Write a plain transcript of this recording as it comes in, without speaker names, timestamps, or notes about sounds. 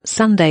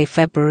Sunday,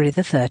 February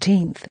the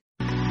 13th.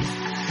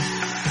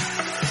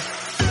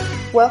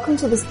 Welcome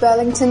to this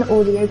Burlington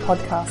audio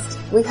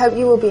podcast. We hope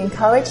you will be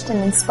encouraged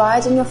and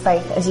inspired in your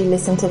faith as you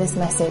listen to this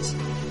message.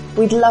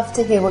 We'd love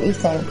to hear what you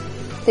think.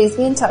 Please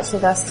be in touch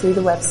with us through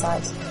the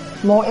website.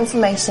 More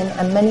information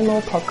and many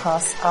more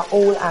podcasts are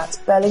all at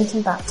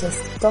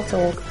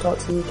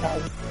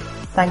burlingtonbaptist.org.uk.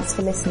 Thanks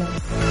for listening.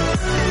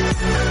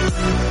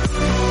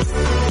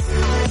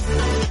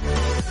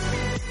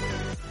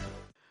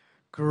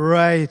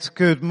 Great.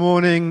 Good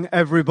morning,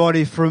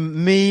 everybody,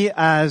 from me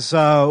as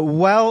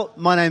well.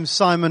 My name's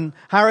Simon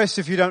Harris.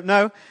 If you don't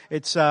know,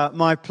 it's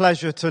my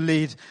pleasure to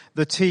lead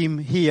the team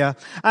here.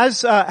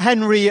 As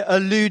Henry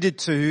alluded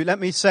to, let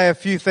me say a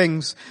few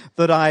things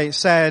that I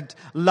said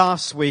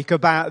last week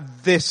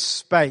about this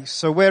space.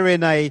 So we're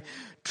in a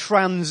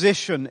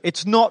transition.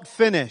 It's not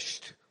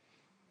finished.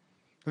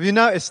 Have you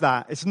noticed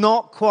that? It's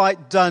not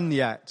quite done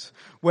yet.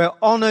 We're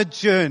on a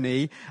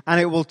journey, and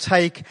it will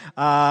take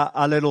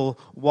a little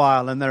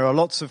while. And there are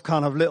lots of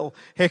kind of little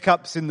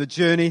hiccups in the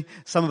journey.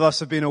 Some of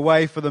us have been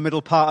away for the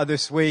middle part of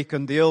this week,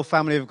 and the Earl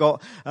family have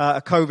got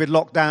a COVID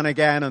lockdown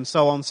again, and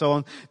so on, so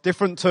on.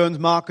 Different turns.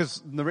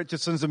 Marcus and the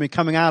Richardsons have been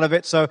coming out of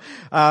it. So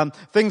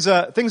things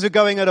are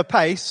going at a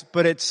pace,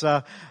 but it's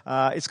going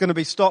to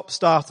be stop,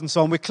 start, and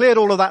so on. We cleared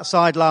all of that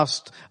side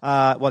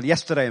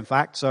yesterday, in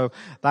fact. So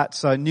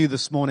that's new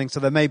this morning. So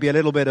there may be a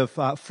little bit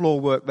of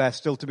floor work there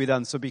still to be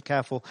done. So be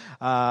careful.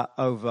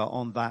 Over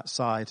on that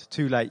side.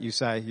 Too late, you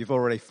say. You've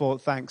already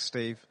fought. Thanks,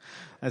 Steve.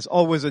 There's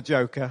always a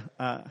joker.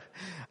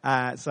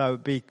 So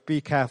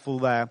be careful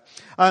there.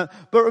 But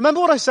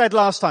remember what I said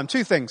last time.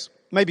 Two things,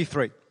 maybe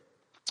three.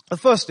 The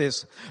first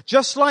is,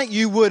 just like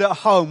you would at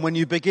home when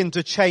you begin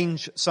to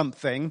change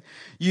something,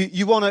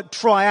 you want to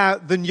try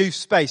out the new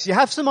space. You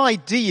have some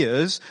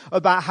ideas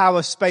about how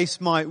a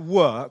space might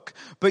work,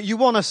 but you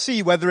want to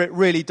see whether it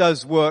really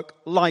does work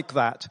like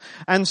that.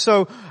 And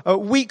so,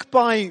 week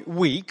by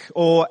week,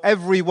 or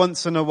every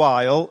once in a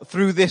while,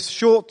 through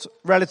this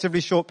relatively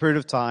short period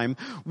of time,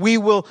 we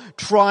will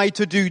try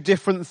to do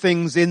different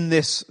things in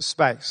this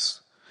space.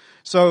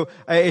 So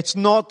it's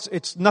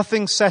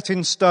nothing set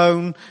in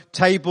stone.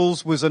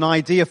 Tables was an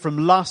idea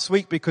from last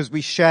week because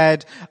we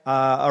shared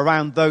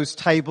around those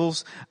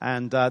tables,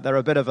 and they're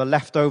a bit of a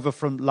leftover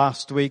from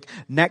last week.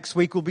 Next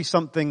week will be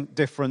something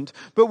different,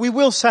 but we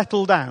will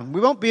settle down.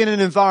 We won't be in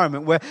an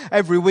environment where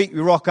every week we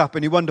rock up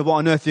and you wonder what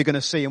on earth you're going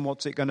to see and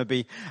what's it going to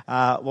be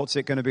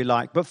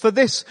like. But for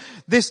this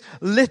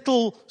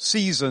little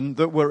season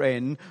that we're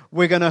in,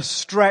 we're going to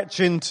stretch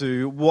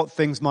into what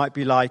things might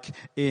be like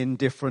in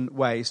different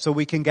ways, so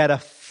we can get a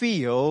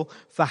feel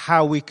for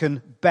how we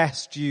can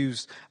best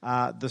use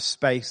the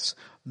space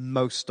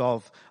most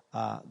of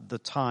the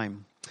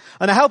time.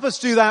 And to help us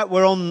do that,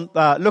 we're on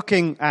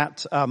looking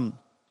at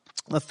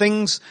the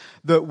things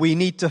that we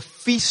need to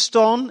feast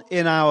on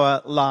in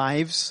our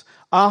lives.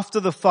 After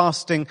the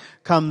fasting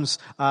comes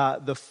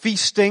the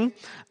feasting.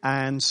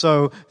 And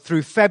so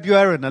through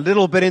February and a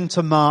little bit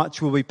into March,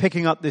 we'll be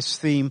picking up this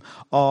theme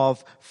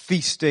of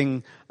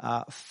feasting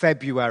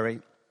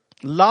February.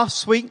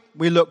 Last week,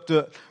 we looked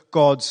at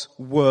God's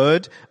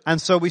Word,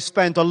 and so we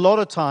spent a lot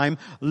of time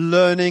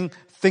learning,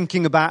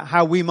 thinking about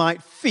how we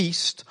might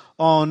feast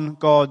on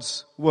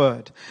God's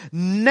Word.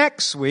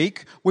 Next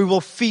week, we will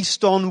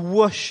feast on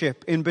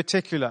worship in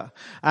particular,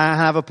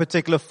 and have a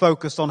particular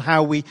focus on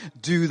how we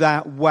do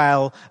that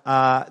well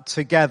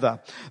together.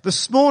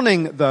 This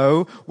morning,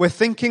 though, we're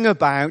thinking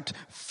about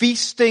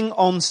feasting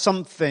on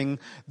something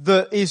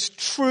that is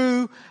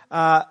true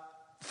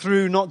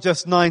through not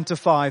just 9 to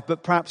 5,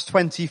 but perhaps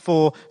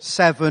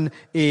 24/7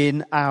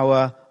 in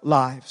our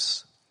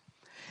lives.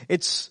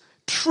 It's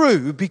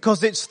true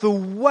because it's the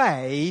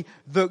way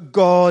that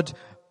God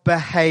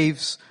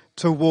behaves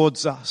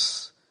towards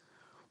us.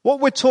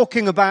 What we're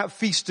talking about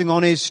feasting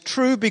on is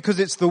true because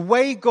it's the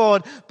way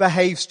God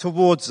behaves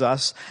towards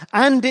us,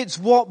 and it's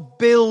what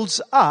builds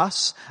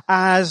us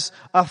as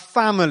a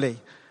family.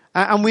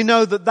 And we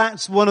know that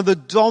that's one of the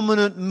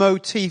dominant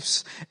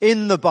motifs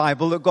in the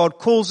Bible, that God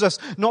calls us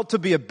not to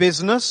be a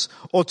business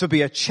or to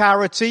be a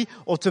charity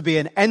or to be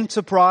an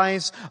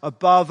enterprise.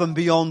 Above and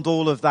beyond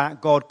all of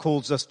that, God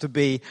calls us to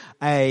be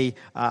a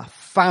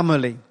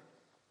family.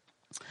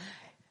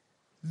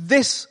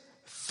 This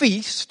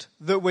feast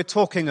that we're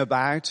talking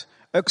about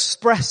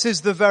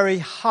expresses the very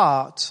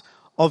heart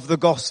of the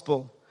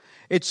gospel.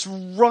 It's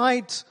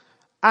right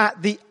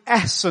at the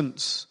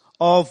essence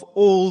of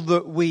all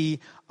that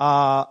we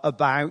are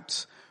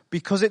about,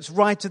 because it's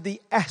right at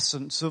the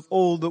essence of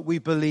all that we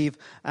believe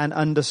and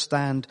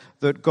understand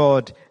that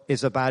God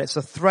is about. It's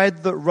a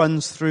thread that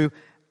runs through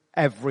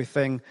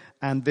everything,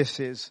 and this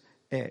is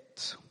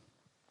it.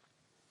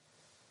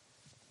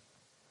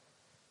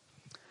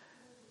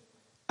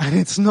 And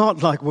it's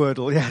not like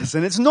Wordle, yes.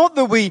 And it's not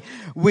that we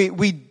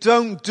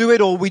don't do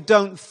it or we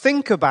don't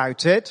think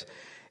about it.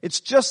 It's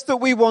just that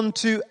we want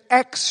to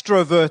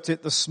extrovert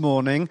it this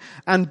morning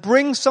and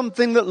bring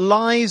something that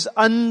lies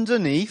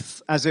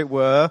underneath, as it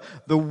were,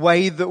 the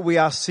way that we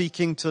are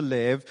seeking to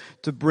live,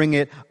 to bring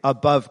it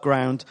above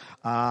ground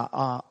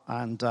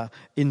and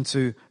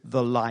into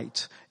the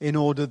light, in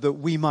order that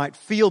we might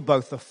feel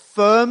both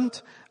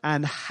affirmed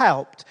and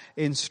helped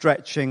in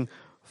stretching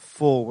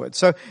forward.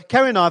 So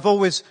Kerry and I have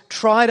always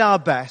tried our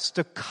best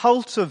to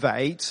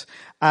cultivate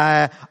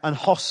an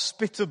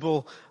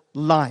hospitable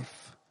life.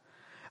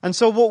 And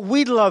so what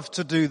we'd love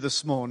to do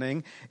this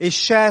morning is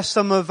share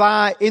some of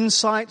our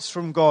insights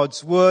from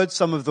God's Word,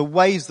 some of the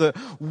ways that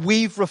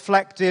we've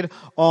reflected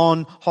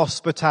on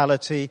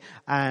hospitality,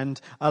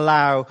 and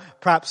allow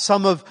perhaps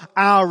some of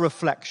our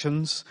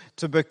reflections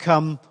to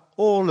become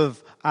all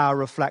of our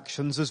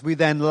reflections as we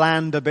then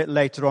land a bit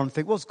later on and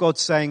think, what's God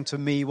saying to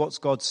me? What's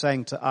God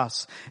saying to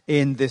us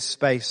in this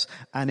space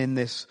and in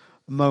this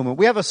moment?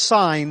 We have a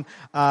sign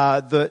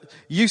that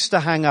used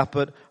to hang up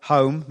at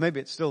home. Maybe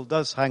it still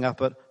does hang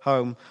up at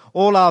home.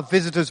 All our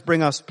visitors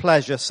bring us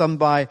pleasure, some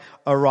by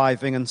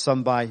arriving and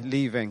some by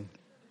leaving.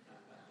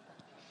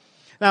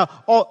 Now,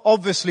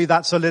 obviously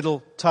that's a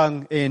little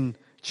tongue in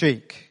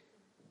cheek.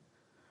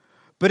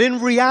 But in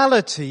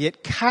reality,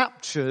 it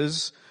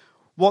captures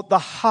what the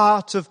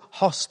heart of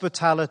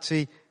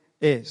hospitality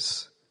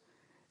is.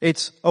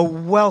 It's a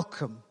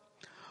welcome.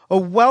 A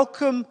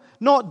welcome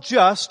not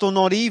just or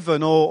not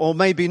even or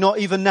maybe not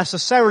even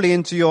necessarily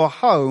into your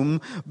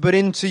home, but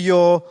into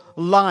your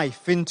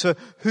life, into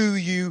who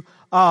you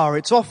are.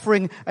 It's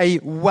offering a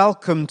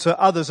welcome to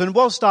others. And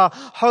whilst our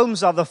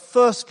homes are the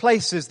first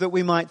places that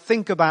we might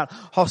think about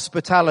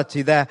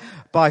hospitality, they're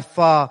by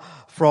far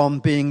from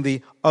being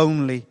the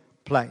only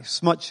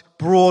place. Much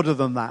broader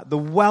than that. The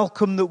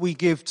welcome that we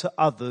give to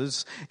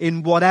others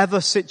in whatever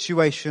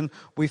situation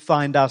we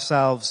find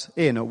ourselves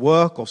in, at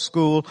work or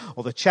school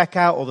or the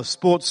checkout or the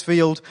sports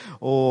field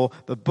or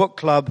the book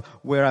club,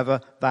 wherever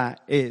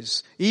that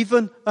is.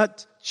 Even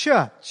at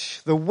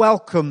church, the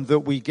welcome that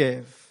we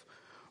give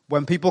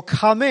when people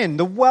come in,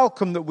 the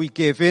welcome that we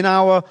give in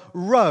our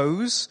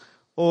rows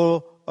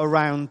or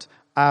around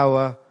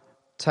our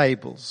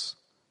tables.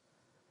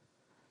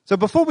 So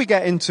before we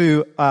get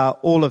into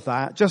all of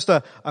that, just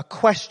a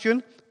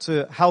question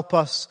to help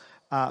us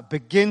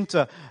begin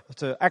to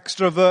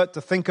extrovert,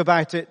 to think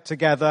about it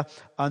together,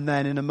 and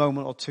then in a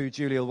moment or two,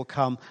 Julia will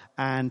come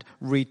and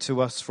read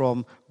to us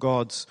from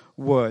God's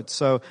Word.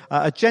 So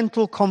a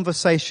gentle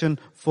conversation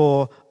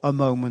for a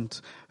moment.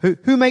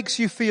 Who makes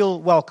you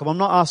feel welcome? I'm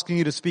not asking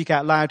you to speak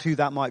out loud who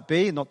that might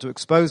be, not to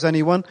expose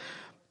anyone,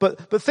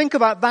 but think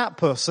about that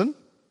person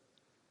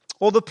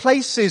or the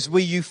places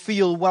where you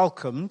feel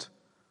welcomed.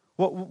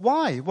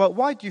 Why?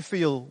 Why do you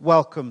feel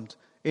welcomed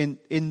in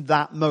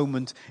that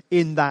moment,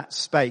 in that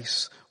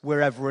space,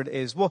 wherever it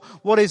is?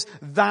 What is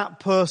that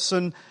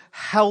person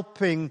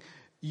helping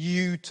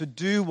you to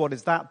do? What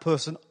is that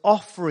person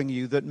offering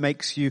you that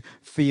makes you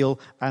feel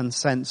and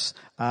sense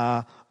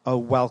a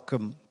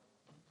welcome?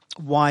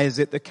 Why is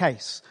it the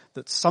case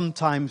that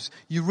sometimes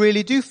you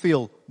really do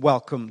feel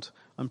welcomed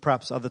and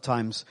perhaps other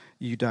times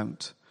you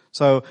don't?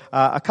 So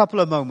a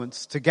couple of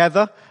moments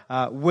together,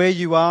 where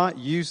you are,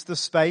 use the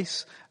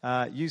space,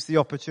 use the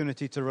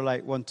opportunity to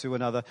relate one to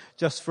another,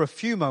 just for a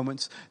few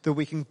moments that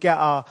we can get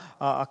our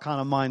kind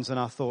of minds and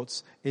our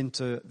thoughts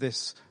into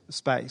this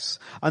space.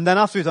 And then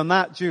after we've done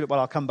that,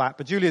 I'll come back,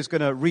 but Julia's going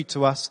to read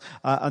to us,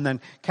 and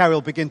then Carrie will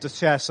begin to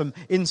share some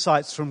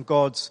insights from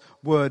God's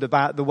Word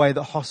about the way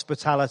that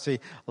hospitality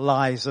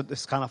lies at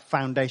this kind of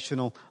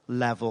foundational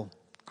level.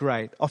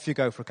 Great. Off you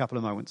go for a couple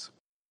of moments.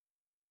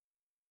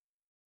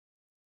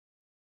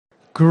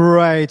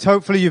 Great.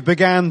 Hopefully you've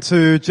began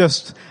to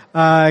just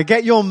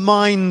get your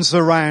minds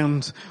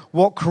around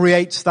what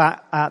creates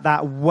that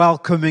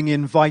welcoming,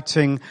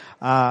 inviting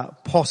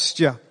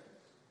posture.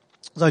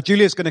 So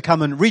Julia's going to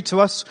come and read to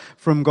us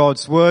from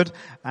God's Word,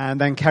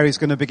 and then Kerry's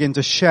going to begin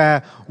to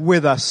share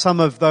with us some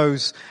of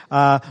those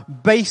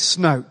base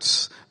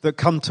notes that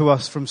come to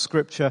us from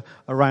Scripture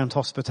around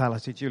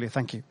hospitality. Julia,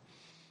 thank you.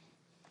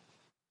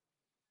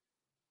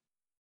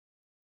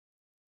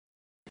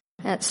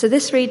 So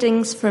this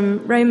reading's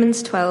from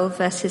Romans 12,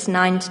 verses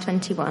 9 to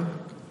 21.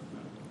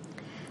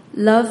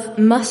 Love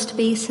must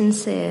be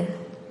sincere.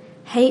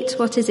 Hate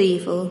what is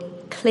evil.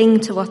 Cling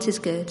to what is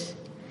good.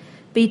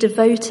 Be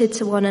devoted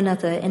to one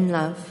another in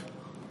love.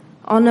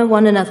 Honor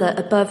one another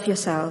above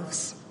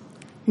yourselves.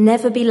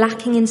 Never be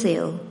lacking in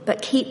zeal,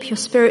 but keep your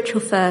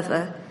spiritual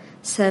fervor,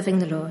 serving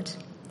the Lord.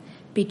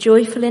 Be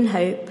joyful in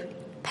hope,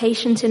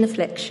 patient in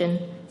affliction,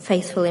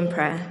 faithful in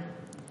prayer.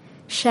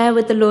 Share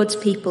with the Lord's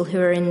people who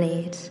are in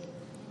need.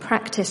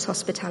 Practice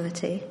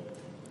hospitality.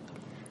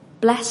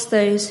 Bless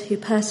those who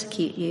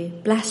persecute you.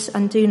 Bless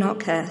and do not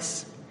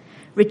curse.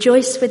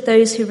 Rejoice with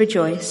those who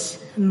rejoice,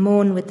 and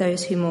mourn with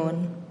those who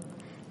mourn.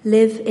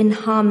 Live in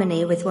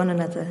harmony with one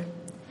another.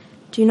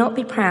 Do not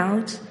be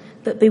proud,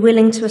 but be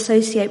willing to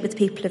associate with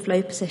people of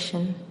low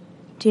position.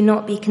 Do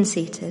not be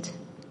conceited.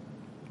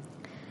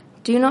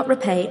 Do not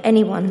repay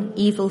anyone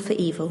evil for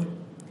evil.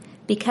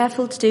 Be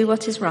careful to do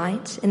what is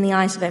right in the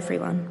eyes of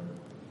everyone.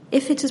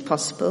 If it is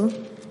possible,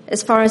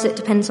 As far as it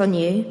depends on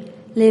you,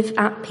 live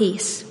at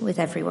peace with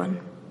everyone.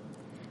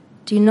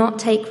 Do not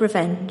take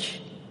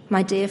revenge,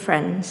 my dear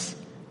friends,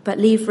 but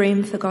leave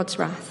room for God's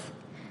wrath.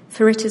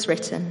 For it is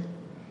written,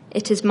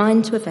 'It is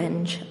mine to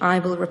avenge, I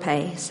will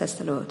repay,' says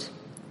the Lord.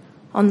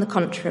 On the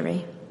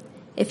contrary,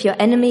 if your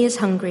enemy is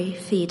hungry,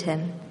 feed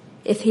him.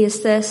 If he is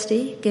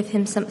thirsty, give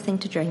him something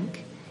to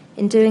drink.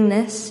 In doing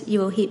this, you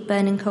will heap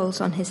burning coals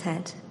on his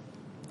head.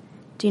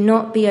 Do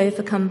not be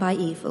overcome by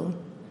evil,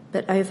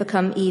 but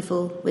overcome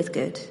evil with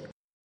good."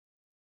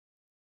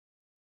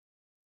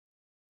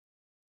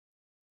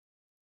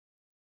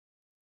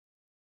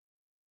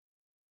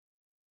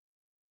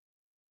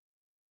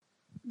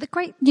 The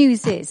great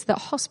news is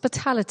that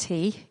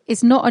hospitality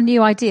is not a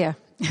new idea.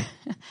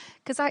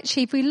 Because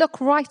actually, if we look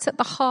right at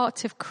the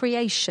heart of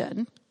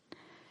creation,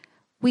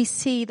 we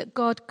see that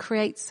God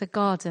creates a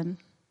garden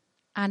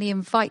and he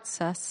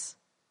invites us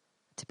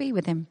to be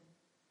with him.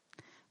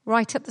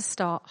 Right at the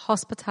start,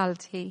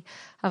 hospitality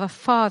of a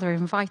father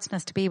inviting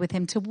us to be with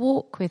him, to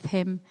walk with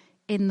him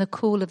in the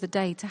cool of the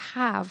day, to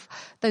have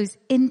those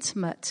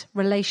intimate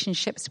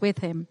relationships with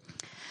him.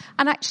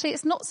 And actually,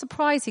 it's not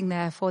surprising,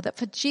 therefore, that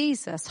for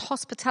Jesus,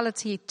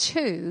 hospitality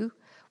too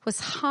was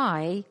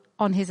high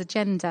on his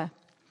agenda.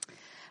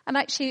 And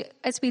actually,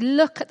 as we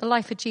look at the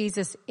life of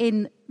Jesus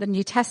in the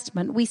New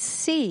Testament, we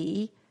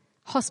see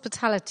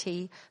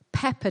hospitality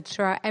peppered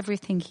throughout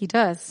everything he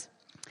does.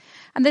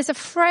 And there's a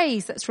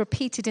phrase that's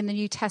repeated in the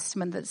New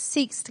Testament that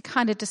seeks to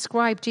kind of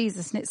describe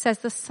Jesus, and it says,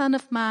 "The Son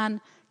of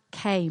Man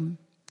came."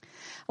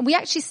 And we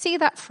actually see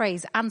that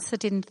phrase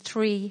answered in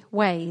 3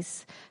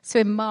 ways. So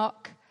in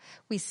Mark,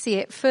 we see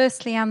it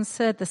firstly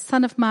answered, "The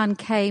Son of Man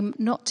came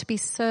not to be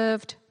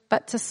served,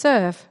 but to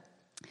serve."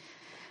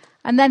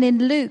 And then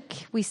in Luke,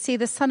 we see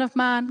the Son of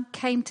Man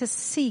came to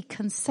seek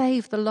and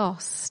save the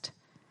lost.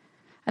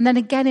 And then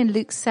again in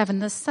Luke 7,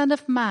 the Son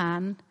of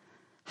Man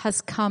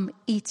has come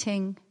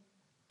eating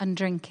and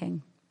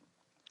drinking.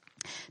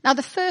 Now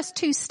the first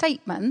 2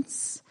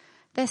 statements,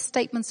 they're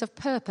statements of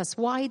purpose.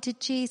 Why did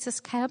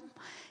Jesus come?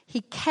 He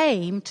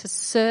came to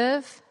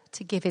serve,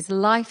 to give his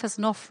life as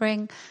an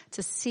offering,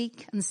 to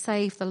seek and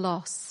save the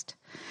lost.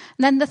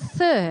 And then the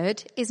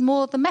third is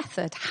more the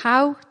method.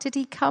 How did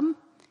he come?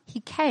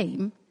 He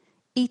came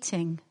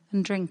eating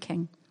and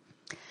drinking.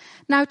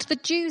 Now, to the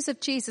Jews of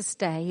Jesus'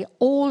 day,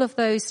 all of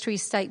those 3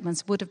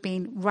 statements would have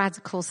been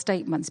radical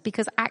statements,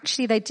 because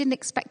actually they didn't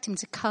expect him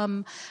to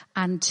come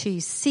and to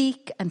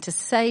seek and to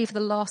save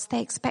the lost. They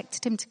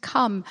expected him to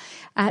come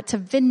to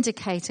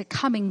vindicate, to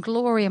come in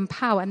glory and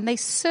power. And they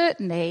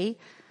certainly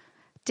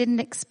didn't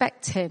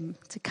expect him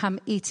to come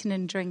eating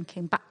and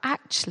drinking. But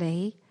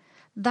actually,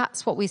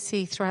 that's what we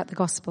see throughout the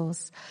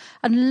Gospels.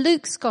 And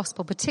Luke's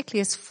Gospel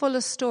particularly is full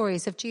of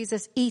stories of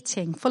Jesus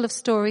eating, full of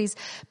stories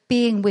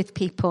being with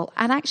people.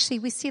 And actually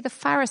we see the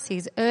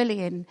Pharisees early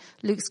in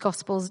Luke's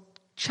Gospels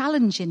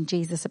challenging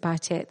Jesus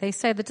about it. They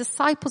say the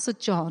disciples of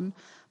John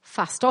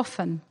fast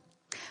often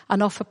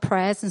and offer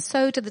prayers, and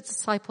so do the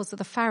disciples of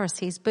the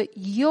Pharisees, but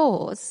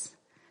yours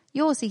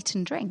eat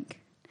and drink.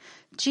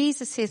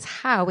 Jesus'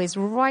 how is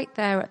right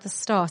there at the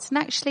start. And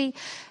actually,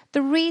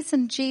 the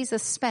reason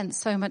Jesus spent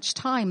so much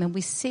time, and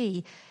we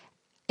see,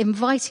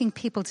 inviting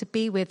people to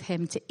be with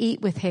him, to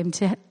eat with him,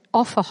 to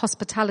offer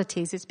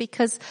hospitalities, is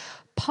because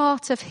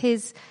part of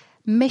his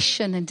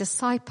mission and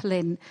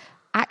discipling,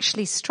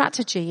 actually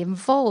strategy,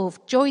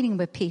 involved joining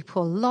with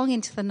people long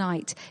into the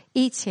night,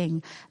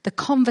 eating, the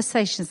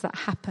conversations that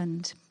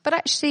happened. But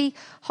actually,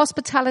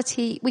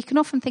 hospitality, we can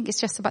often think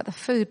it's just about the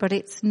food, but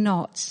it's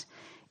not.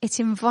 It's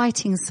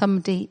inviting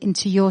somebody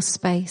into your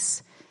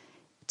space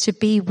to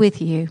be with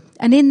you.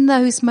 And in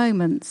those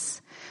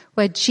moments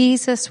where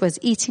Jesus was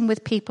eating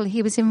with people,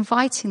 he was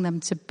inviting them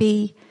to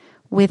be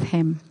with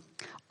him,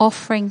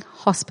 offering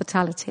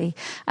hospitality.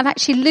 And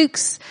actually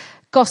Luke's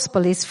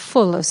Gospel is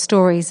full of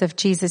stories of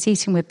Jesus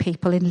eating with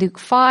people. In Luke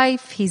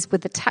 5, he's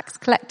with the tax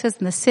collectors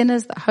and the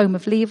sinners at the home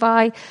of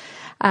Levi.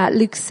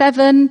 Luke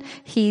 7,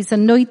 he's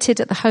anointed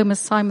at the home of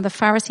Simon the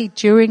Pharisee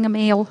during a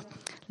meal.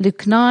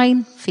 Luke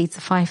 9, feeds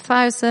the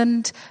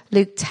 5,000.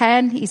 Luke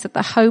 10, he's at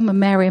the home of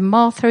Mary and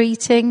Martha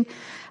eating.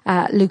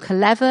 Luke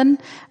 11,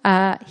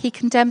 he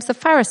condemns the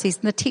Pharisees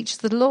and the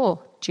teachers of the law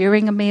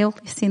during a meal.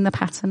 You've seen the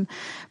pattern.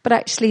 But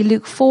actually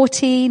Luke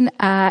 14,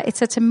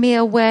 it's at a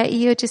meal where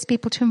he urges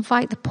people to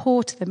invite the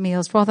poor to the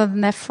meals rather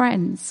than their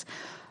friends.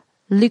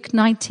 Luke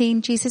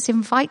 19, Jesus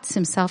invites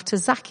himself to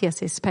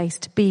Zacchaeus' space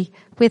to be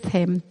with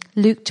him.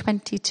 Luke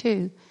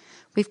 22,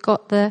 we've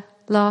got the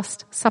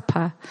Last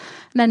Supper.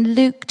 And then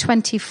Luke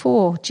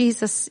 24,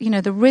 Jesus,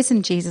 the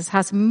risen Jesus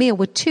has a meal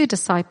with 2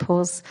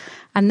 disciples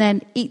and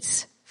then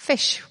eats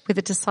fish with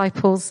the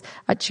disciples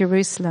at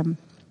Jerusalem.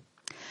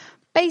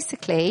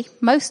 Basically,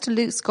 most of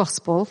Luke's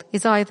Gospel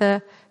is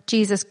either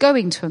Jesus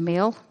going to a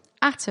meal,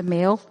 at a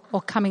meal,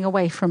 or coming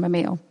away from a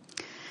meal.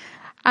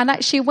 And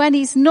actually, when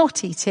he's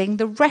not eating,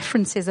 the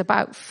references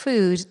about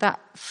food, that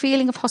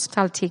feeling of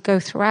hospitality, go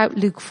throughout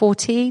Luke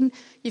 14.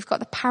 You've got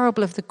the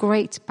parable of the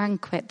great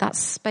banquet, that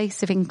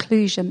space of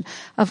inclusion,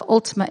 of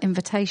ultimate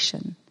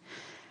invitation.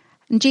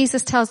 And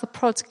Jesus tells the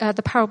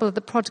parable of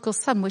the prodigal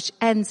son, which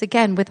ends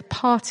again with a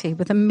party,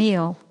 with a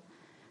meal.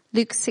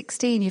 Luke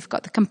 16, you've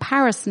got the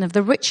comparison of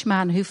the rich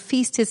man who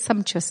feasted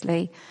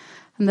sumptuously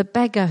and the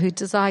beggar who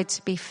desired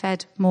to be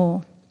fed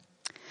more.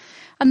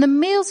 And the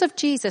meals of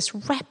Jesus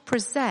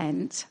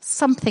represent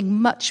something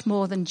much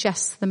more than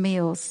just the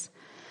meals.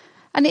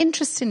 And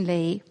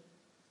interestingly,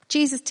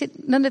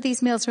 none of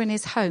these meals are in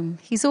his home.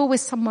 He's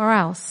always somewhere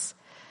else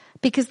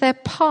because they're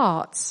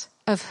part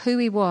of who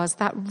he was,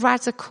 that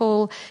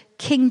radical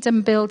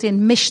kingdom-building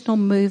missional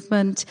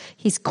movement.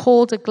 He's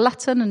called a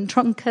glutton and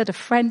drunkard, a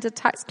friend of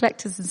tax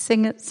collectors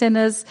and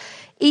sinners.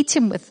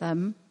 Eating with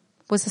them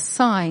was a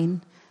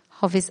sign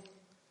of his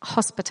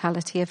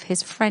hospitality, of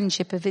his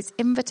friendship, of his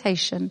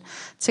invitation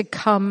to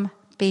come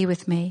be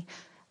with me.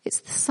 It's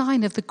the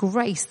sign of the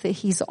grace that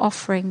he's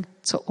offering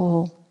to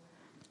all.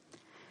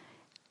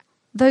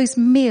 Those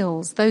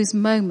meals, those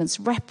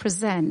moments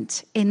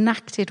represent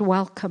enacted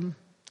welcome,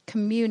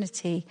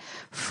 community,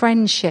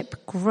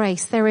 friendship,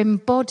 grace. They're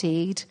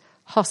embodied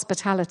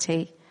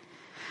hospitality.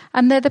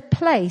 And they're the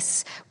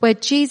place where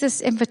Jesus'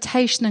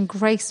 invitation and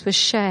grace was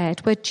shared,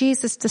 where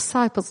Jesus'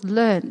 disciples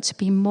learned to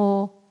be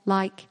more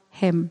like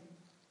him.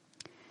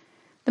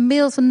 The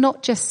meals are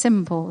not just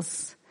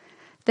symbols.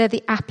 They're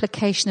the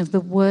application of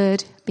the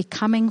word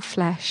becoming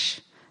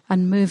flesh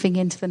and moving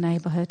into the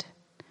neighborhood.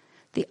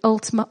 The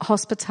ultimate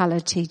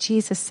hospitality,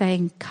 Jesus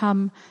saying,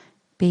 come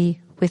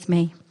be with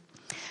me.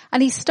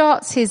 And he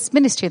starts his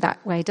ministry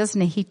that way, doesn't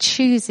he? He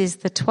chooses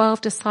the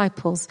 12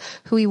 disciples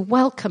who he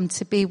welcomed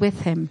to be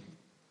with him.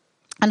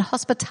 And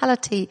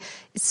hospitality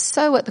is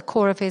so at the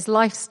core of his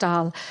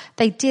lifestyle.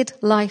 They did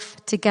life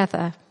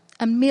together.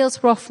 And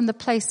meals were often the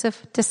place of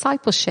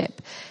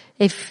discipleship.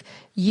 If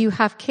you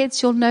have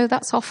kids, you'll know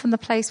that's often the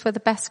place where the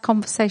best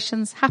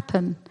conversations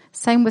happen.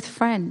 Same with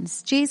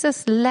friends.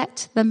 Jesus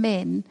let them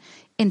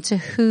into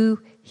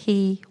who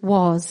he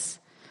was.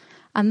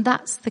 And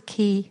that's the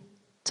key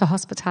to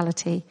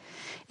hospitality.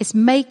 It's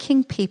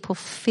making people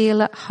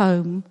feel at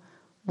home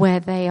where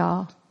they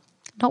are.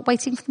 Not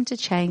waiting for them to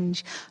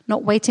change,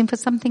 not waiting for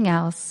something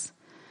else,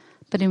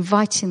 but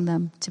inviting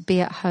them to be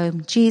at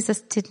home.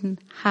 Jesus didn't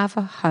have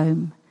a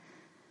home,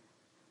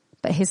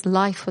 but his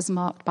life was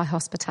marked by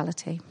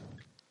hospitality,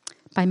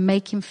 by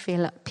making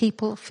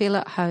people feel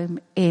at home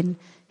in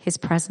his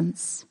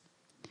presence.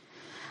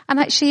 And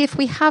actually, if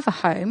we have a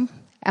home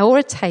or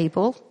a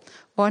table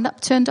or an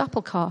upturned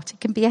apple cart, it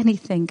can be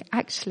anything.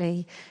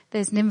 Actually,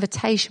 there's an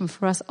invitation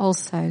for us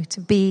also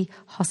to be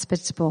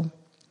hospitable.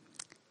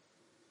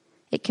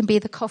 It can be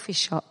the coffee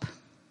shop,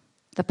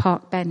 the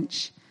park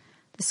bench,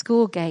 the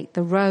school gate,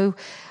 the row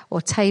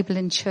or table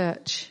in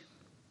church.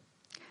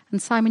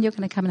 And Simon, you're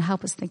going to come and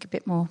help us think a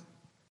bit more.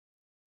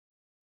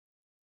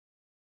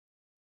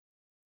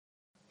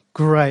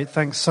 Great,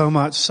 thanks so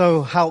much.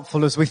 So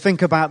helpful as we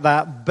think about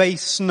that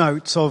base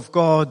note of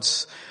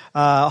God's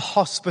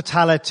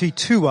hospitality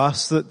to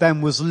us that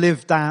then was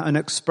lived out and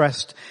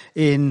expressed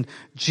in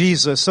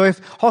Jesus. So if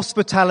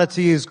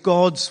hospitality is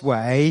God's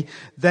way,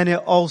 then it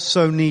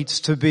also needs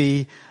to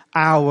be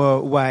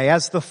our way.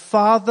 As the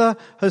Father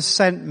has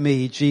sent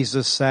me,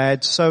 Jesus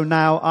said, so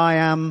now I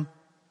am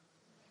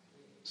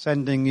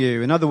sending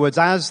you. In other words,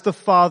 as the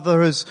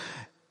Father has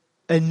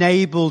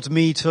enabled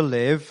me to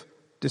live,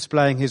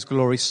 displaying his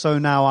glory, so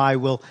now I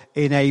will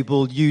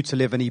enable you to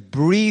live. And he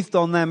breathed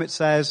on them, it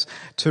says,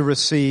 to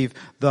receive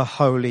the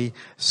Holy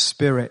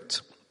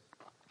Spirit.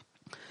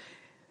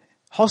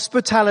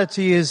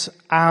 Hospitality is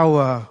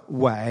our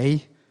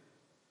way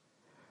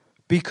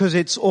because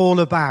it's all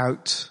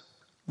about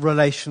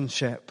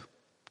relationship.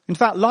 In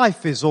fact,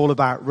 life is all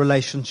about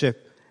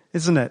relationship,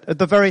 isn't it? At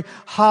the very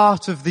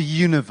heart of the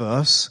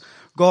universe,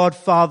 God,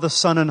 Father,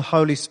 Son, and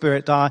Holy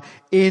Spirit are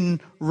in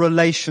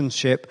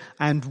relationship,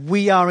 and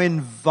we are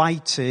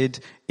invited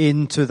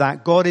into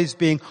that. God is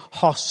being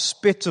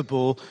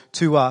hospitable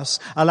to us,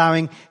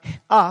 allowing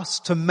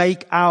us to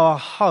make our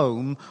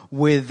home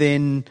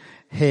within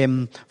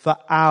him for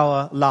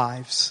our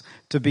lives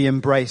to be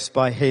embraced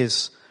by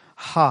his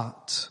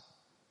heart.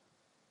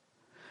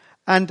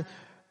 And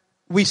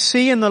we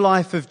see in the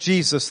life of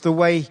Jesus the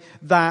way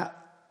that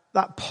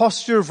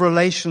posture of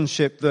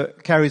relationship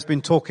that Kerry's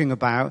been talking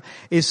about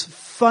is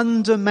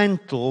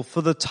fundamental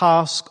for the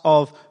task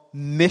of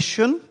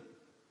mission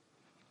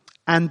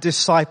and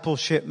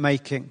discipleship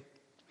making.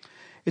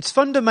 It's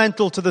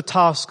fundamental to the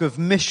task of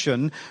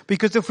mission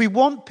because if we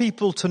want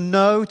people to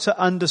know, to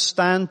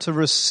understand, to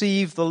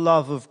receive the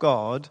love of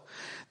God,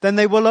 then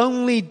they will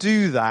only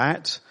do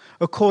that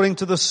according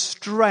to the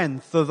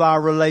strength of our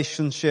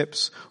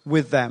relationships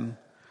with them.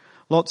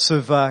 Lots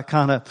of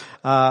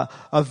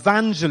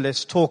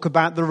evangelists talk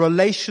about the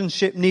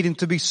relationship needing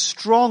to be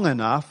strong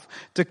enough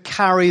to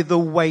carry the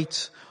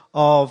weight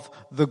of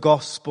the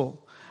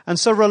gospel. And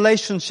so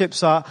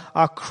relationships are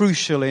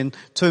crucial in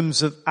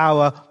terms of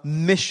our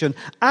mission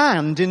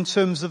and in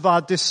terms of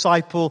our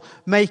disciple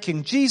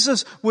making.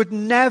 Jesus would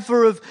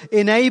never have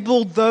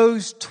enabled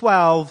those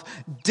 12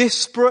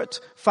 desperate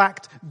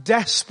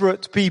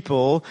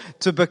people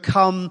to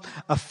become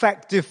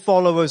effective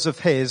followers of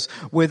his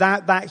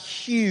without that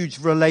huge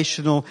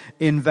relational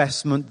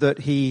investment that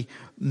he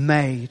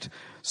made.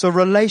 So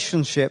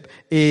relationship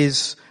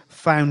is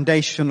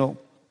foundational.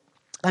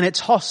 And it's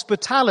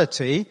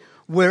hospitality,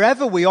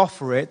 wherever we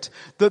offer it,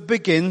 that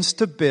begins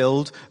to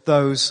build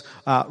those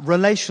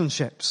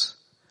relationships.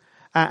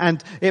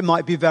 And it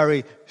might be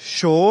very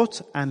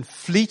short and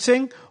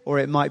fleeting, or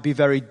it might be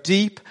very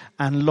deep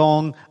and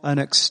long and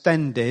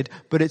extended,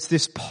 but it's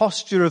this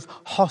posture of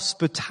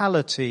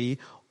hospitality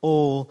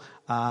all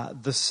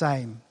the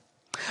same.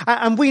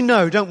 And we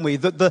know, don't we,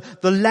 that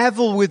the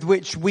level with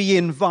which we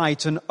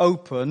invite and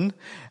open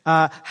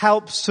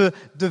helps to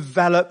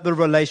develop the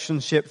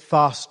relationship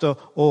faster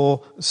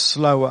or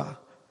slower.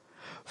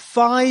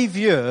 5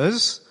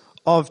 years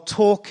of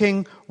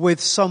talking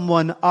with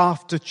someone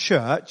after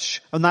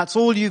church, and that's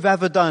all you've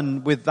ever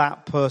done with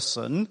that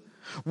person,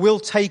 will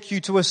take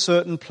you to a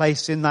certain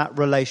place in that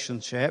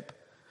relationship.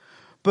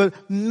 But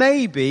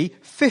maybe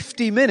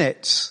 50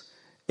 minutes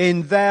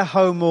in their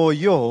home or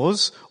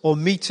yours, or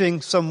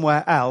meeting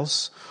somewhere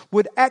else,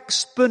 would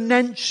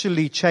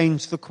exponentially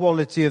change the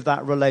quality of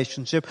that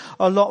relationship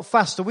a lot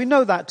faster. We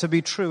know that to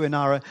be true in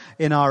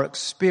our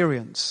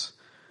experience,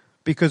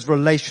 because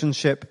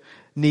relationship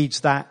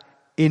needs that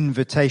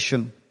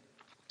invitation.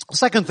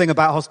 Second thing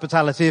about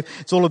hospitality,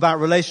 it's all about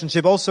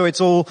relationship. Also,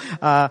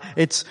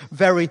 it's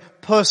very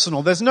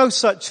personal. There's no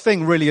such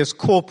thing really as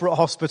corporate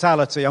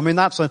hospitality. I mean,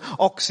 that's an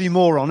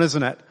oxymoron,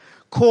 isn't it?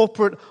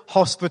 Corporate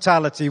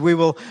hospitality. We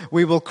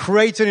will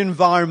create an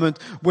environment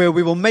where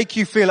we will make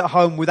you feel at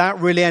home without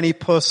really any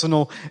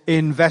personal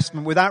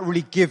investment, without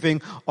really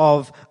giving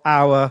of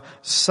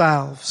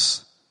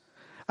ourselves.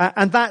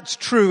 And that's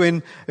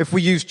true if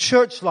we use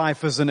church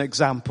life as an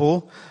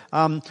example.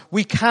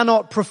 We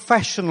cannot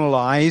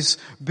professionalize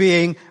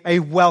being a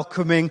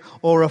welcoming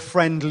or a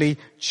friendly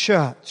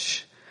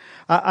church.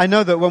 I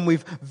know that when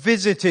we've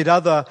visited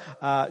other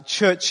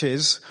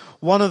churches,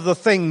 one of the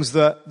things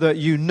that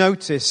you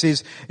notice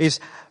is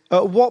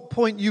at what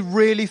point you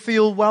really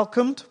feel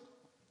welcomed.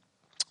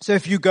 So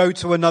if you go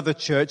to another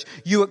church,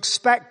 you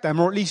expect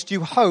them, or at least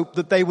you hope,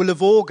 that they will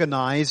have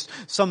organized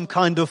some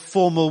kind of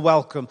formal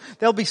welcome.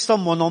 There'll be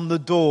someone on the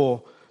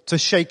door to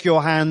shake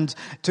your hand,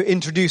 to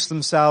introduce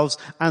themselves,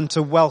 and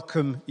to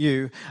welcome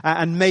you.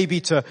 And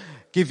maybe to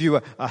give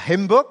you a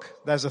hymn book,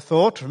 there's a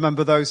thought,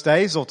 remember those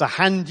days, or to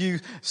hand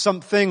you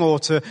something, or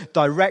to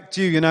direct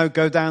you,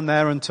 go down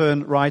there and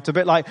turn right. A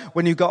bit like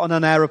when you got on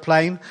an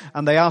aeroplane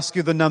and they ask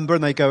you the number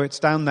and they go, it's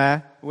down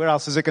there. Where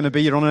else is it going to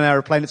be? You're on an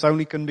aeroplane, it's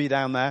only can be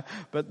down there.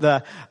 But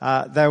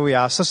there we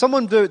are. So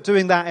someone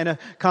doing that in a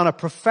kind of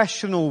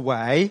professional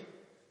way.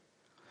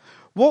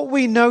 What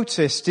we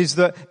noticed is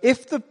that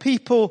if the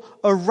people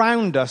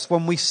around us,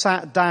 when we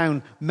sat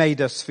down,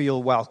 made us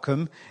feel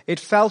welcome, it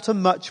felt a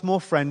much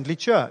more friendly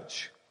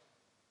church.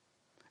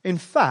 In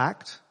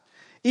fact,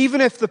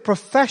 even if the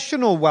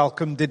professional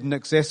welcome didn't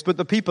exist, but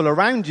the people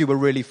around you were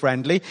really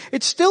friendly,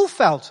 it still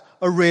felt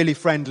a really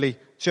friendly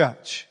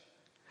church.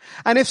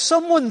 And if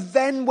someone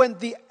then went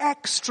the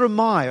extra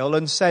mile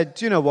and said,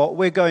 do you know what,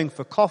 we're going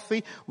for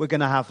coffee, we're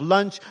going to have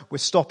lunch, we're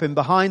stopping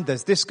behind,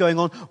 there's this going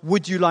on,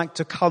 would you like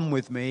to come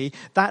with me?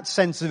 That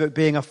sense of it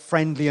being a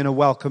friendly and a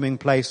welcoming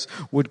place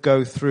would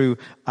go through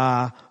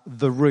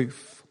the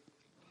roof.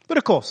 But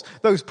of course,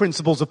 those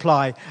principles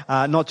apply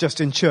not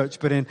just in church,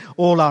 but in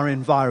all our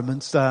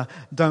environments,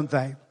 don't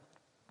they?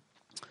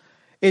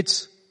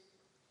 It's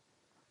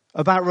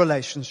about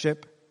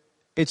relationship,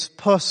 it's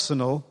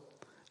personal,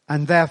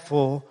 and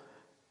therefore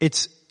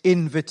it's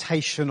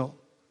invitational.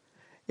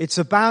 It's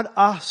about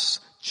us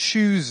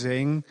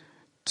choosing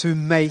to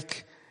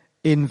make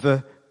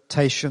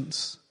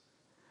invitations.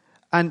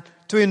 And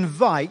to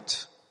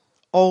invite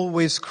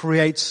always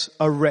creates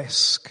a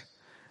risk.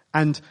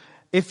 And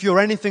if you're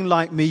anything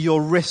like me,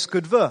 you're risk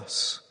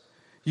adverse.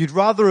 You'd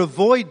rather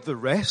avoid the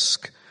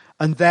risk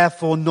and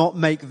therefore not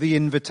make the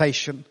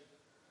invitation.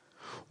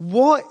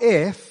 What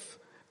if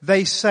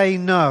they say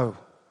no?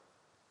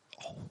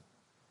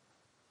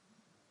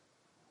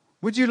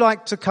 Would you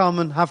like to come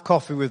and have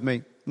coffee with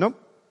me?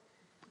 Nope.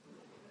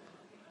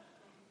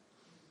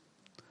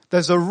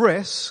 There's a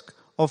risk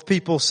of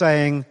people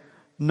saying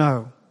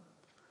no.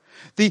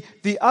 The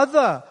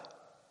other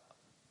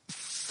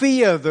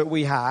fear that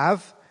we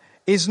have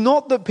is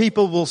not that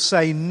people will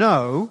say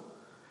no.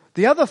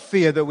 The other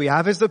fear that we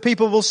have is that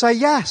people will say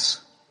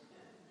yes.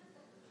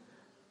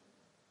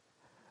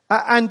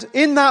 And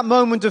in that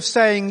moment of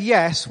saying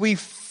yes, we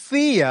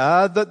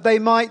fear that they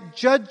might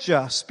judge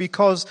us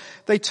because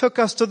they took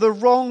us to the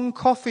wrong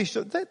coffee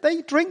shop.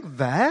 They drink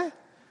there.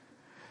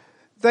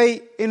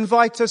 They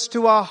invite us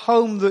to our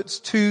home that's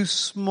too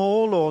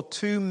small or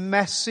too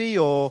messy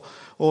or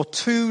or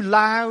too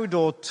loud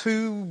or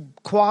too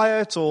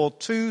quiet or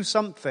too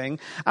something,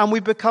 and we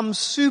become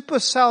super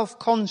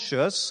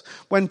self-conscious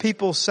when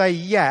people say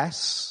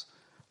yes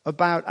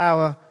about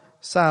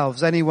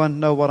ourselves. Anyone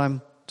know what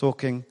I'm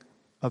talking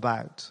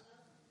about?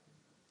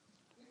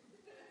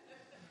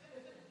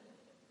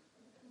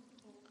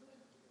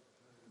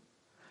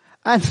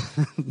 And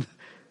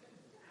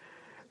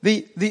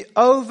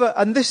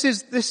and this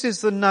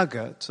is the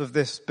nugget of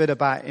this bit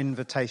about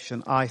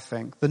invitation, I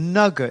think. The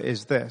nugget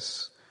is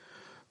this.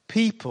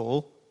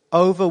 People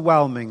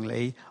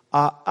overwhelmingly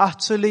are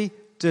utterly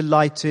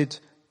delighted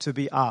to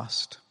be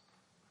asked.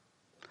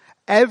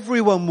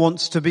 Everyone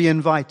wants to be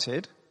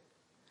invited.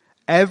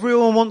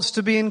 Everyone wants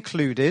to be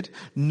included.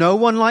 No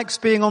one likes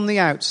being on the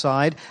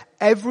outside.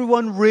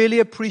 Everyone really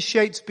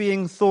appreciates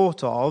being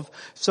thought of.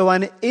 So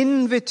an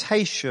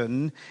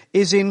invitation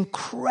is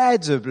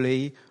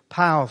incredibly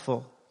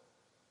powerful.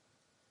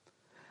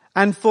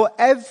 And for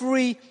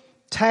every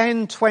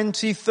 10,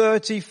 20,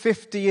 30,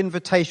 50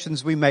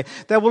 invitations we make,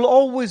 there will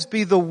always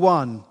be the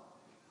one.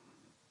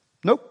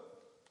 Nope.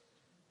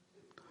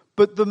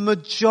 But the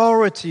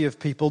majority of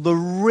people, the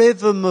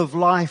rhythm of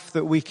life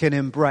that we can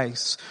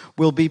embrace,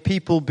 will be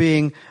people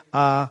being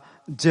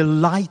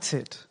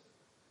delighted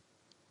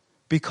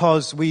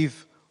because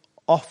we've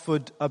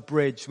offered a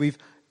bridge, we've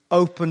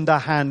opened our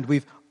hand,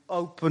 we've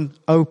opened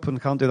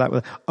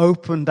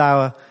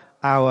our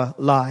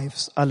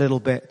lives a little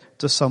bit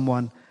to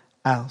someone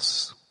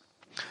else.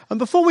 And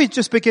before we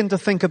just begin to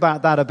think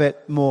about that a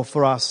bit more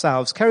for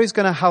ourselves, Kerry's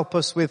going to help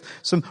us with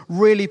some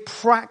really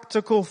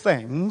practical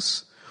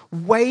things,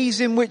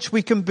 ways in which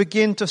we can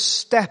begin to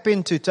step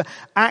into, to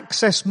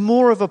access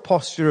more of a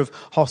posture of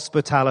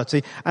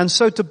hospitality, and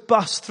so to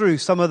bust through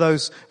some of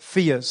those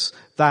fears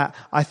that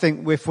I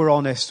think, if we're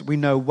honest, we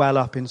know well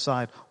up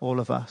inside all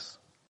of us.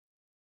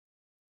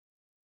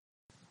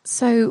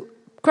 So,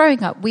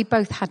 growing up, we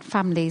both had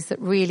families that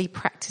really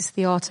practiced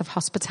the art of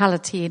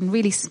hospitality in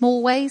really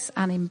small ways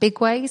and in big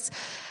ways.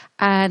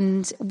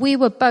 And we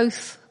were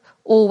both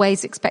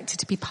always expected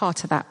to be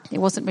part of that. It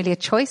wasn't really a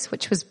choice,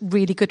 which was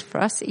really good for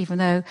us, even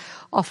though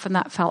often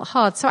that felt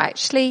hard. So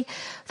actually,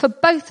 for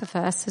both of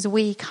us, as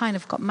we kind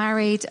of got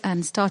married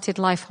and started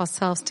life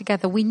ourselves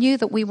together, we knew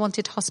that we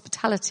wanted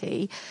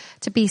hospitality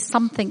to be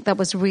something that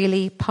was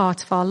really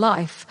part of our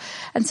life.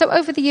 And so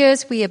over the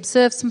years, we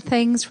observed some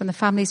things from the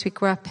families we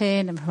grew up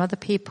in and from other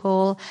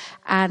people,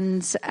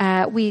 and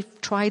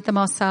we've tried them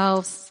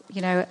ourselves,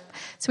 So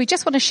we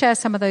just want to share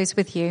some of those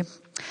with you.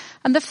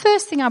 And the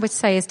first thing I would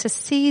say is to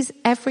seize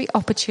every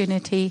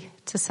opportunity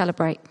to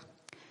celebrate.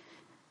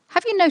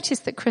 Have you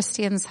noticed that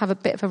Christians have a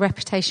bit of a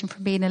reputation for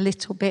being a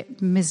little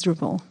bit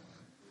miserable?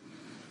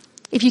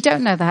 If you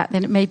don't know that,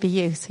 then it may be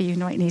you, so you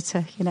might need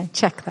to,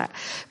 check that.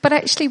 But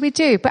actually we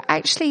do. But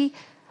actually,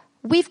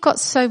 we've got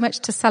so much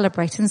to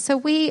celebrate. And so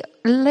we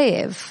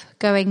live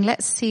going,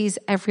 let's seize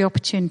every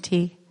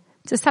opportunity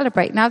to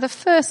celebrate. Now, the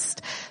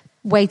first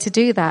way to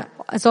do that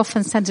is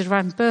often centered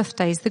around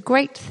birthdays. The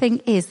great thing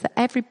is that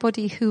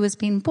everybody who has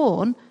been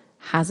born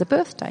has a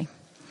birthday.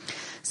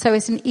 So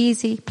it's an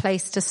easy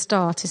place to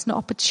start. It's an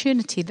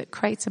opportunity that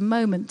creates a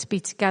moment to be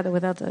together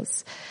with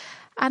others.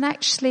 And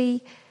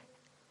actually,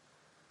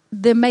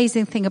 the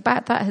amazing thing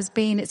about that has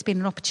been, it's been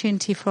an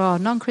opportunity for our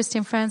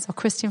non-Christian friends, our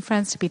Christian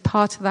friends to be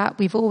part of that.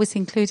 We've always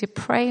included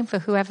praying for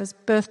whoever's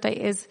birthday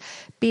is,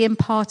 being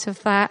part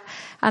of that.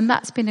 And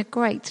that's been a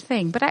great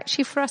thing. But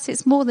actually for us,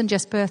 it's more than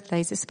just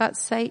birthdays. It's about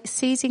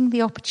seizing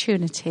the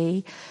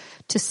opportunity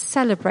to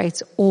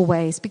celebrate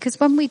always. Because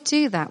when we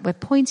do that, we're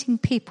pointing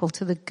people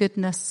to the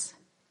goodness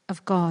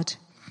of God.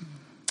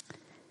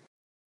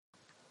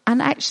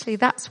 And actually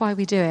that's why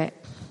we do it.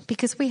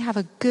 Because we have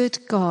a good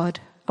God.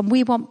 And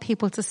we want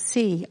people to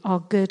see our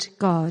good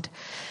God.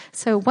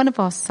 So one of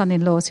our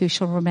son-in-laws, who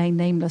shall remain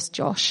nameless,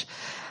 Josh,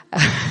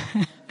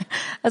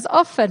 has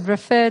often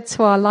referred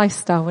to our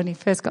lifestyle when he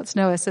first got to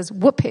know us as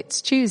 "Whoop,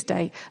 it's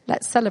Tuesday,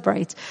 let's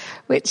celebrate,"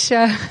 which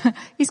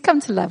he's come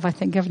to love, I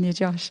think, haven't you,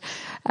 Josh?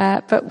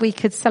 But we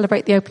could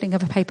celebrate the opening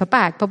of a paper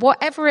bag. But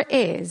whatever it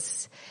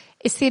is,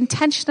 it's the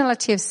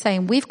intentionality of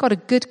saying we've got a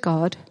good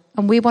God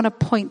and we want to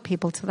point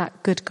people to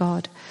that good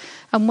God.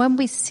 And when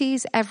we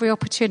seize every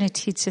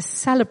opportunity to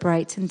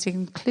celebrate and to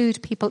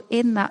include people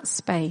in that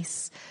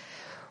space,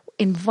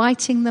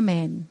 inviting them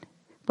in,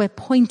 we're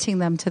pointing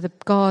them to the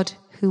God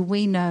who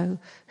we know,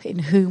 in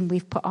whom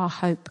we've put our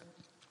hope.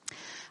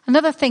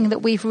 Another thing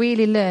that we've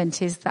really learned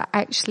is that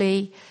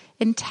actually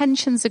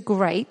intentions are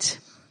great,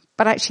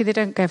 but actually they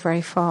don't go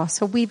very far.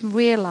 So we've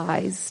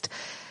realized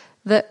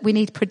that we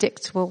need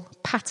predictable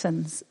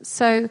patterns.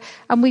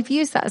 And we've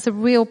used that as a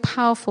real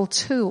powerful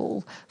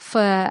tool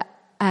for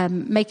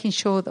making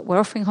sure that we're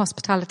offering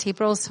hospitality,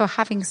 but also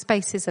having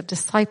spaces of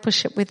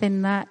discipleship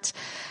within that.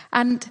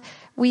 And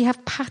we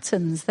have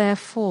patterns,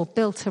 therefore,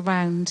 built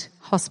around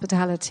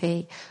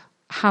hospitality.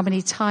 How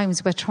many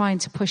times we're trying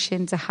to push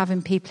into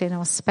having people in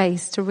our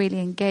space, to really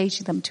engage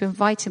them, to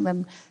inviting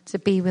them to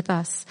be with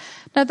us.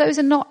 Now, those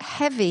are not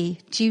heavy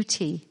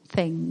duty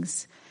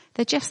things.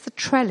 They're just the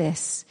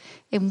trellis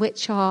in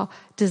which our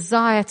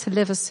desire to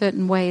live a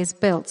certain way is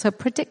built. So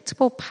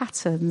predictable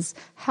patterns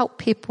help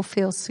people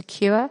feel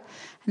secure,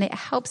 and it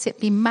helps it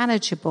be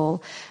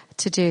manageable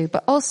to do.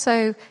 But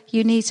also,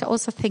 you need to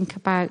also think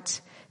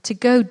about, to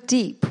go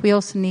deep, we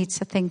also need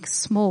to think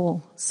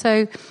small.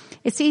 So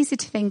it's easy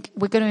to think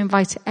we're going to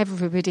invite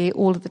everybody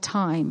all of the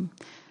time.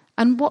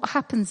 And what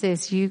happens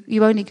is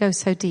you only go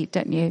so deep,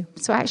 don't you?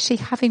 So actually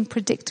having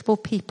predictable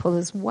people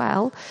as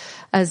well,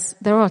 as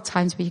there are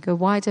times where you go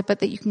wider, but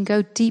that you can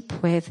go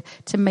deep with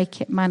to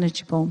make it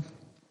manageable.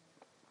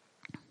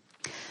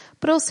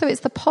 But also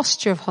it's the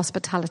posture of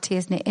hospitality,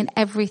 isn't it, in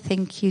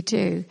everything you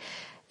do.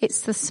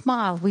 It's the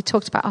smile. We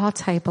talked about our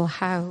table,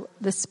 how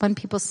when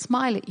people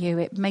smile at you,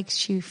 it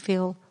makes you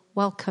feel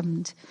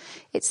welcomed.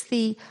 It's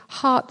the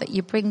heart that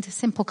you bring to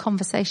simple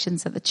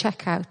conversations at the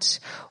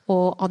checkout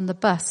or on the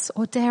bus,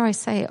 or dare I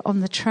say it, on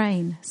the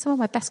train. Some of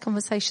my best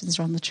conversations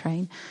are on the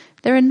train.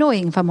 They're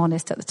annoying, if I'm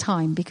honest, at the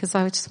time, because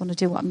I just want to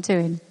do what I'm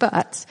doing.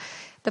 But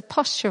the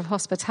posture of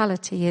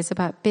hospitality is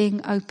about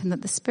being open,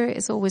 that the Spirit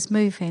is always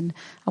moving,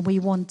 and we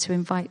want to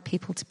invite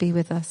people to be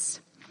with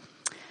us.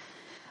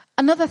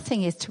 Another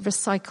thing is to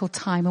recycle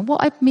time. And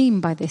what I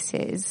mean by this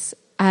is,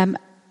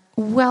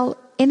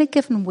 in a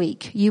given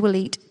week, you will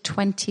eat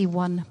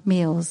 21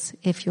 meals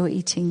if you're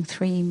eating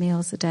 3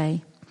 meals a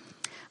day.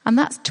 And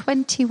that's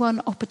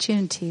 21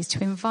 opportunities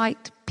to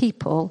invite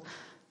people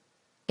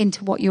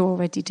into what you're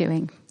already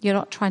doing. You're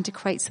not trying to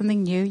create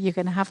something new. You're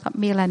going to have that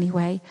meal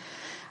anyway.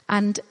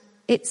 And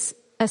it's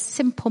a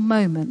simple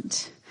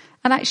moment.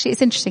 And actually,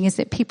 it's interesting, isn't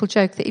it? People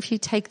joke that if you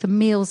take the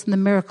meals and the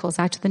miracles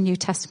out of the New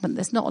Testament,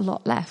 there's not a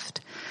lot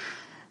left.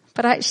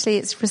 But actually,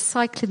 it's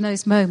recycling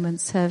those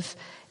moments of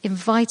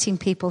inviting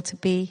people to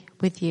be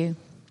with you.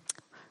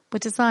 We're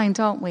designed,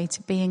 aren't we,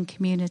 to be in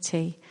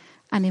community,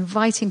 and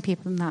inviting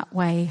people in that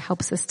way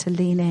helps us to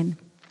lean in.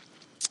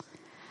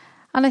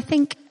 And I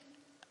think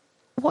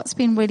what's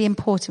been really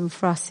important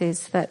for us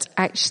is that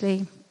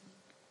actually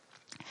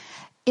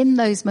in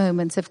those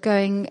moments of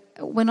going,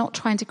 we're not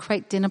trying to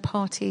create dinner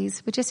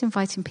parties, we're just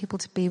inviting people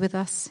to be with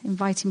us,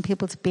 inviting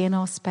people to be in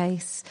our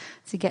space,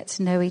 to get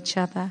to know each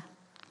other.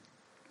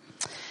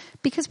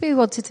 Because we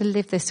wanted to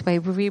live this way,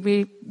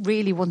 we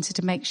really wanted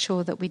to make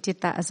sure that we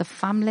did that as a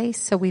family.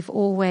 So we've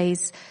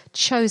always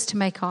chose to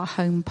make our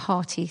home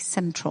party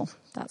central.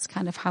 That's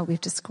kind of how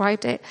we've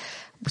described it.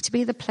 To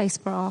be the place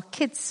where our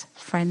kids'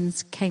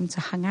 friends came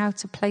to hang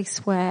out, a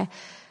place where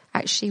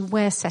actually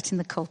we're setting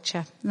the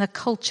culture, and a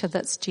culture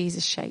that's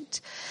Jesus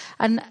shaped.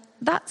 And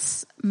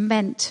that's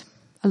meant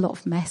a lot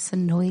of mess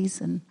and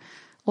noise and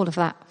all of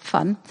that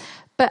fun.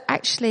 But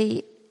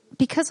actually,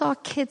 because our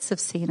kids have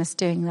seen us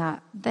doing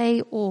that,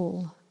 they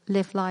all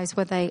live lives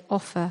where they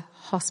offer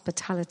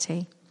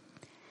hospitality.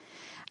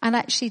 And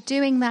actually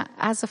doing that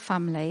as a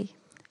family,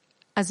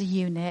 as a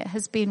unit,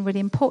 has been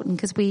really important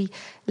because we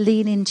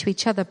lean into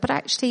each other. But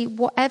actually,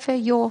 whatever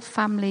your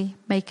family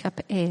makeup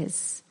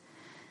is,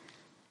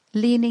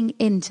 leaning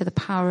into the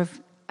power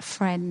of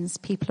friends,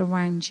 people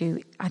around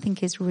you, I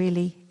think is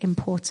really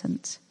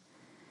important.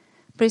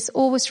 But it's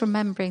always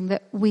remembering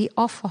that we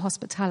offer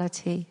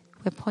hospitality.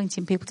 We're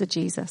pointing people to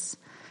Jesus.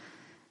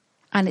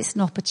 And it's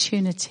an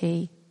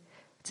opportunity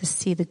to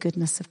see the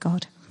goodness of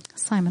God.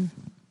 Simon.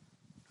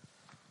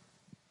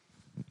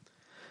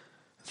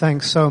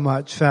 Thanks so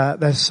much.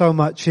 There's so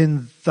much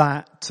in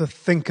that to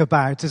think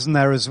about, isn't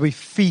there, as we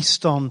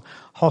feast on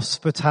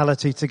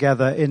hospitality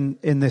together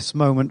in this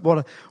moment.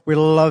 What we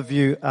love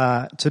you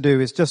to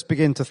do is just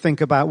begin to think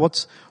about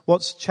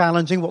what's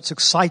challenging, what's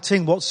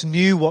exciting, what's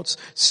new, what's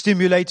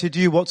stimulated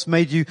you, what's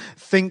made you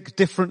think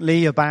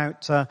differently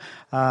about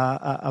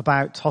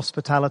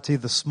hospitality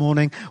this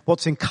morning,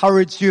 what's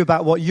encouraged you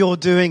about what you're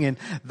doing in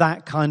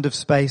that kind of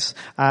space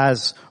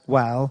as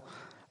well.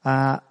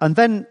 And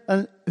then,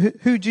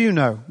 who do you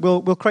know?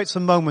 We'll create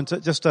some moment,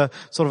 just a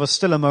sort of a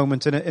stiller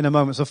moment in a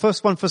moment. So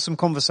first one for some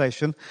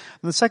conversation.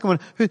 And the second one,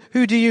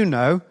 who do you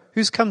know?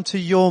 Who's come to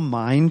your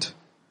mind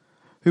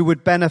who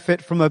would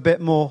benefit from a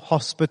bit more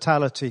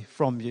hospitality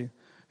from you?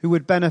 Who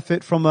would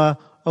benefit from a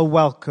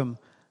welcome,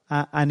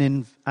 an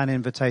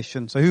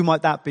invitation? So who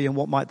might that be, and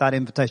what might that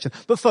invitation?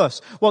 But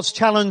first, what's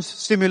challenged,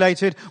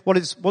 stimulated?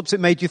 What's it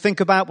made you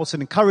think about? What's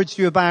it encouraged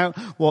you about?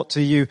 What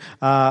are you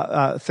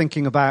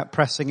thinking about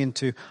pressing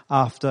into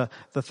after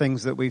the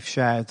things that we've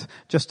shared?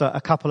 Just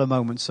a couple of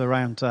moments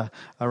around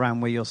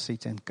where you're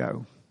seated.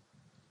 Go.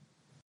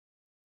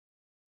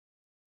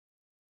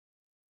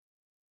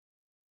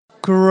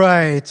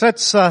 Great.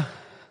 Let's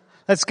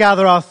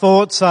gather our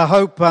thoughts. I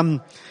hope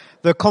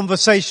the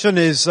conversation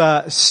is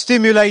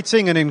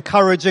stimulating and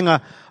encouraging.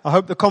 I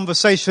hope the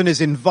conversation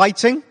is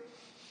inviting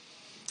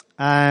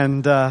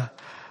and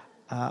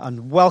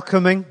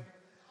welcoming.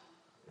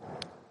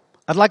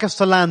 I'd like us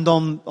to land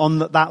on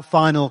that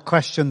final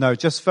question, though,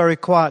 just very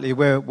quietly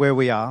where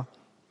we are.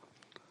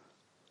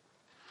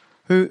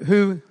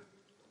 Who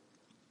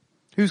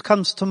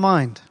comes to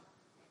mind?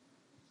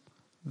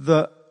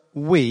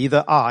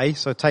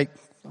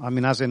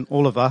 As in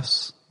all of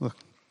us, the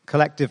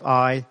collective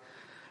I.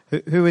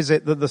 Who is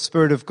it that the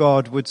Spirit of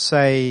God would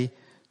say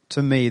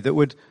to me that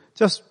would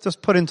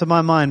just put into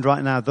my mind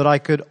right now that I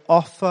could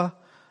offer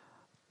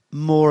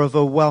more of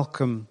a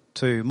welcome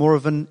to, more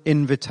of an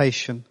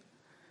invitation.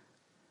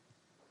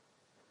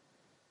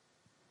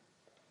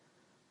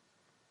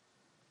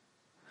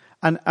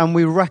 And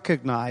we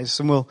recognize,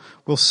 and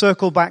we'll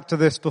circle back to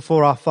this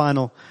before our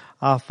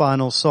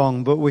final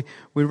song, but we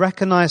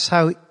recognize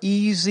how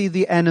easy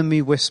the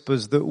enemy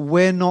whispers that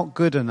we're not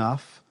good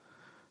enough,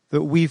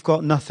 that we've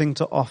got nothing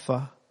to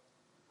offer.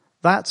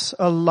 That's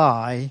a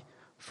lie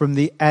from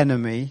the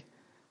enemy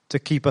to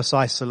keep us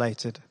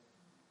isolated.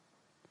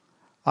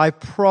 I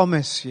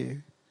promise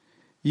you,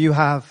 you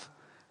have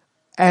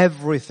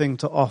everything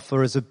to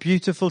offer as a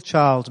beautiful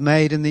child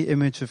made in the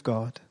image of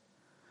God.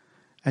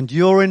 And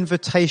your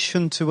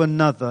invitation to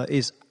another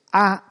is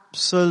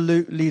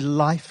absolutely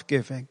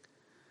life-giving.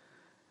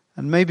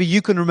 And maybe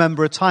you can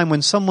remember a time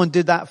when someone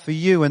did that for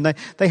you and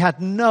they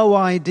had no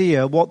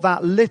idea what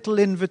that little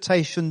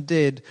invitation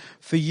did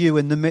for you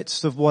in the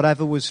midst of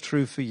whatever was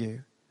true for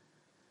you.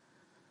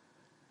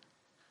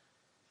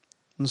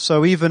 And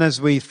so even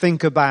as we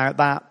think about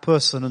that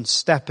person and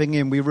stepping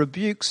in, we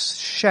rebuke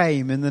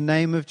shame in the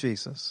name of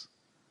Jesus.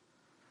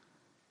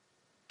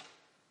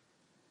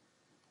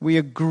 We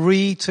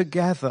agree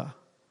together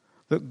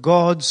that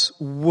God's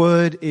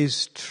word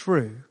is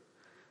true.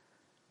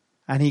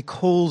 And he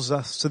calls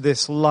us to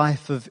this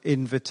life of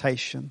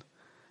invitation.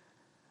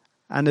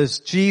 And as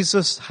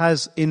Jesus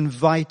has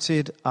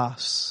invited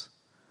us,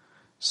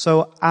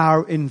 so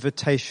our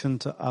invitation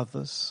to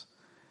others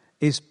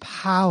is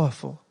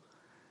powerful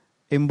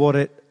in what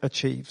it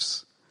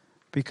achieves,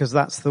 because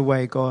that's the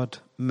way God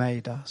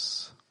made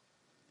us.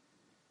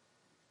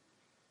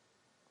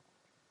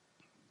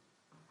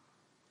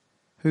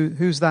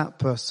 Who's that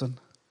person?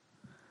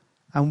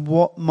 And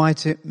what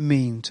might it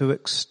mean to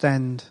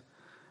extend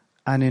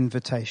an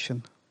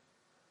invitation?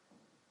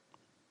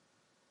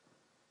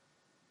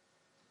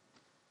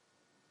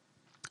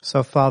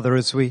 So, Father,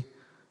 as we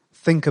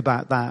think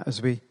about that,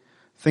 as we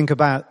think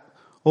about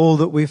all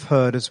that we've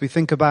heard, as we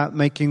think about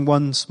making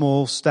one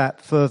small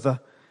step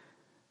further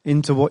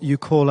into what you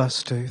call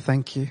us to,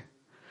 thank you.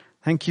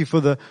 Thank you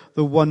for the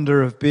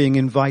wonder of being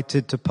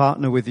invited to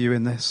partner with you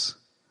in this.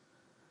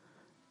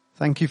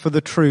 Thank you for the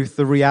truth,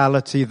 the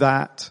reality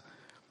that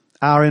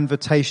our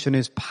invitation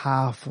is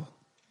powerful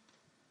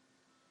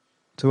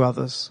to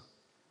others.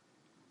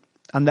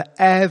 And that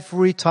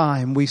every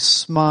time we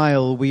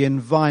smile, we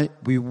invite,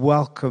 we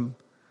welcome,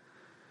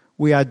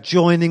 we are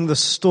joining the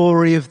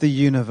story of the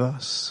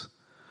universe,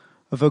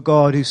 of a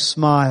God who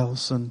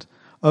smiles and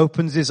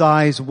opens his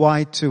eyes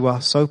wide to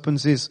us,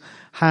 opens his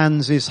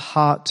hands, his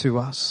heart to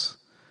us,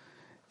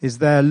 is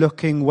there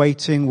looking,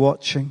 waiting,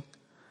 watching.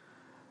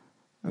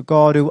 A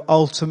God who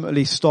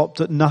ultimately stopped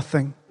at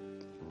nothing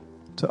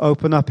to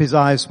open up his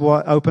arms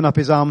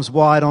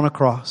wide on a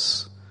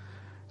cross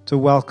to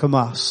welcome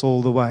us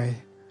all the way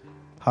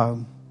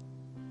home.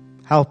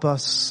 Help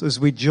us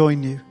as we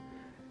join you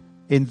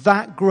in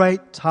that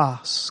great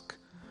task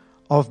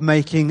of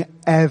making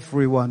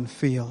everyone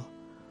feel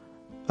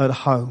at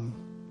home.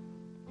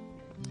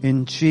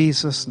 In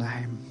Jesus'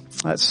 name,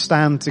 let's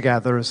stand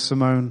together as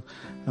Simone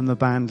and the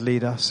band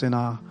lead us in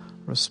our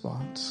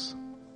response.